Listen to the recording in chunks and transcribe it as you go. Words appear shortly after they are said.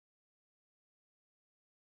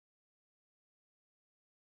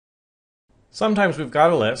Sometimes we've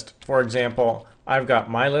got a list. For example, I've got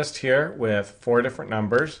my list here with 4 different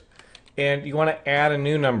numbers, and you want to add a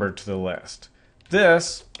new number to the list.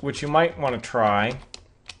 This, which you might want to try,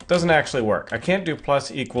 doesn't actually work. I can't do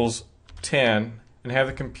plus equals 10 and have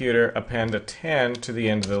the computer append a 10 to the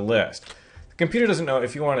end of the list. The computer doesn't know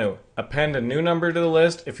if you want to append a new number to the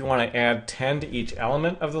list, if you want to add 10 to each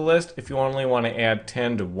element of the list, if you only want to add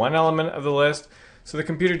 10 to one element of the list, so the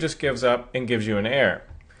computer just gives up and gives you an error.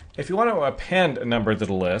 If you want to append a number to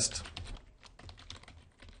the list,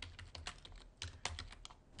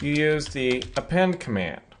 you use the Append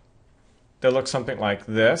command. That looks something like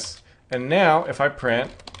this. And now, if I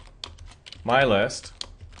print my list,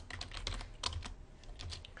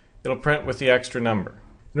 it'll print with the extra number.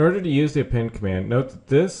 In order to use the Append command, note that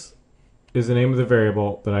this is the name of the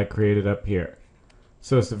variable that I created up here.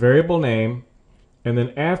 So it's the variable name, and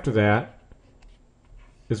then after that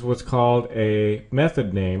is what's called a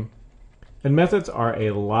method name. And methods are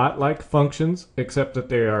a lot like functions, except that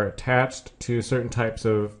they are attached to certain types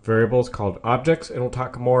of variables called objects, and we'll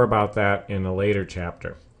talk more about that in a later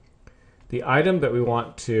chapter. The item that we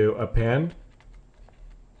want to append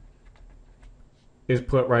is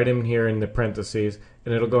put right in here in the parentheses,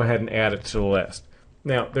 and it'll go ahead and add it to the list.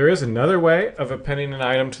 Now, there is another way of appending an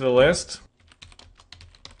item to the list.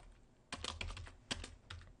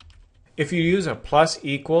 If you use a plus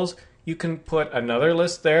equals, you can put another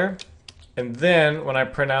list there, and then when I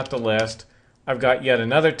print out the list, I've got yet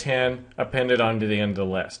another 10 appended onto the end of the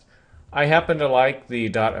list. I happen to like the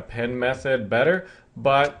 .append method better,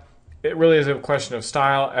 but it really is a question of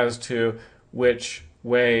style as to which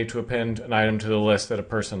way to append an item to the list that a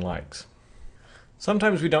person likes.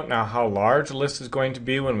 Sometimes we don't know how large a list is going to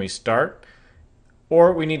be when we start,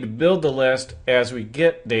 or we need to build the list as we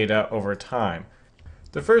get data over time.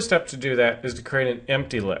 The first step to do that is to create an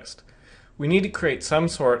empty list. We need to create some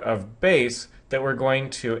sort of base that we're going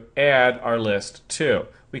to add our list to.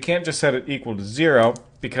 We can't just set it equal to 0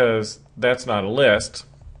 because that's not a list.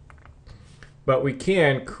 But we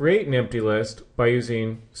can create an empty list by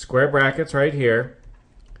using square brackets right here,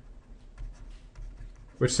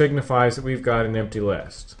 which signifies that we've got an empty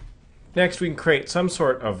list. Next, we can create some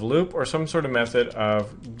sort of loop or some sort of method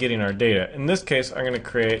of getting our data. In this case, I'm going to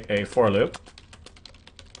create a for loop.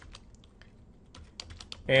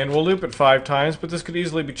 And we'll loop it 5 times, but this could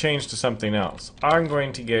easily be changed to something else. I'm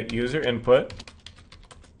going to get user input.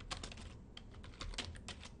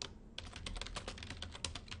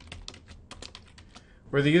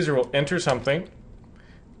 Where the user will enter something.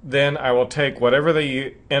 Then I will take whatever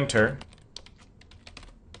they enter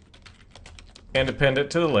and append it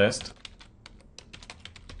to the list.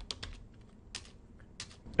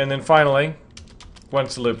 And then finally,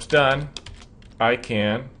 once the loop's done, I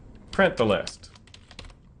can print the list.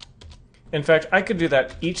 In fact, I could do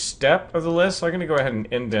that each step of the list, so I'm going to go ahead and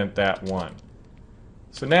indent that one.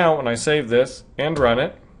 So now when I save this and run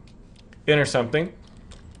it, enter something,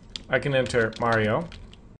 I can enter Mario.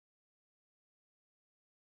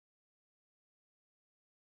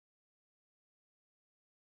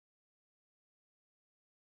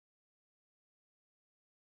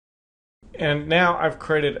 And now I've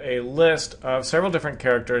created a list of several different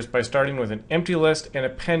characters by starting with an empty list and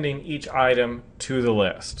appending each item to the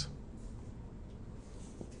list.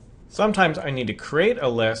 Sometimes I need to create a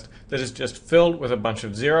list that is just filled with a bunch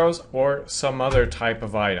of zeros or some other type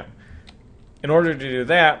of item. In order to do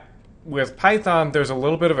that, with Python there's a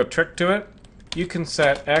little bit of a trick to it. You can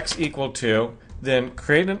set x equal to, then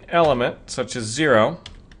create an element such as 0,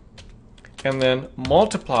 and then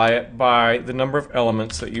multiply it by the number of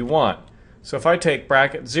elements that you want. So if I take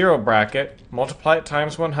bracket 0 bracket, multiply it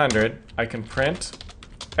times 100, I can print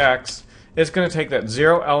x. It's going to take that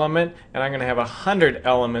 0 element, and I'm going to have 100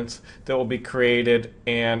 elements that will be created,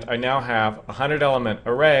 and I now have a 100 element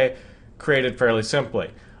array created fairly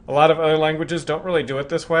simply. A lot of other languages don't really do it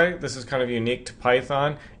this way. This is kind of unique to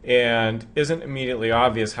Python and isn't immediately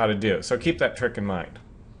obvious how to do. So keep that trick in mind.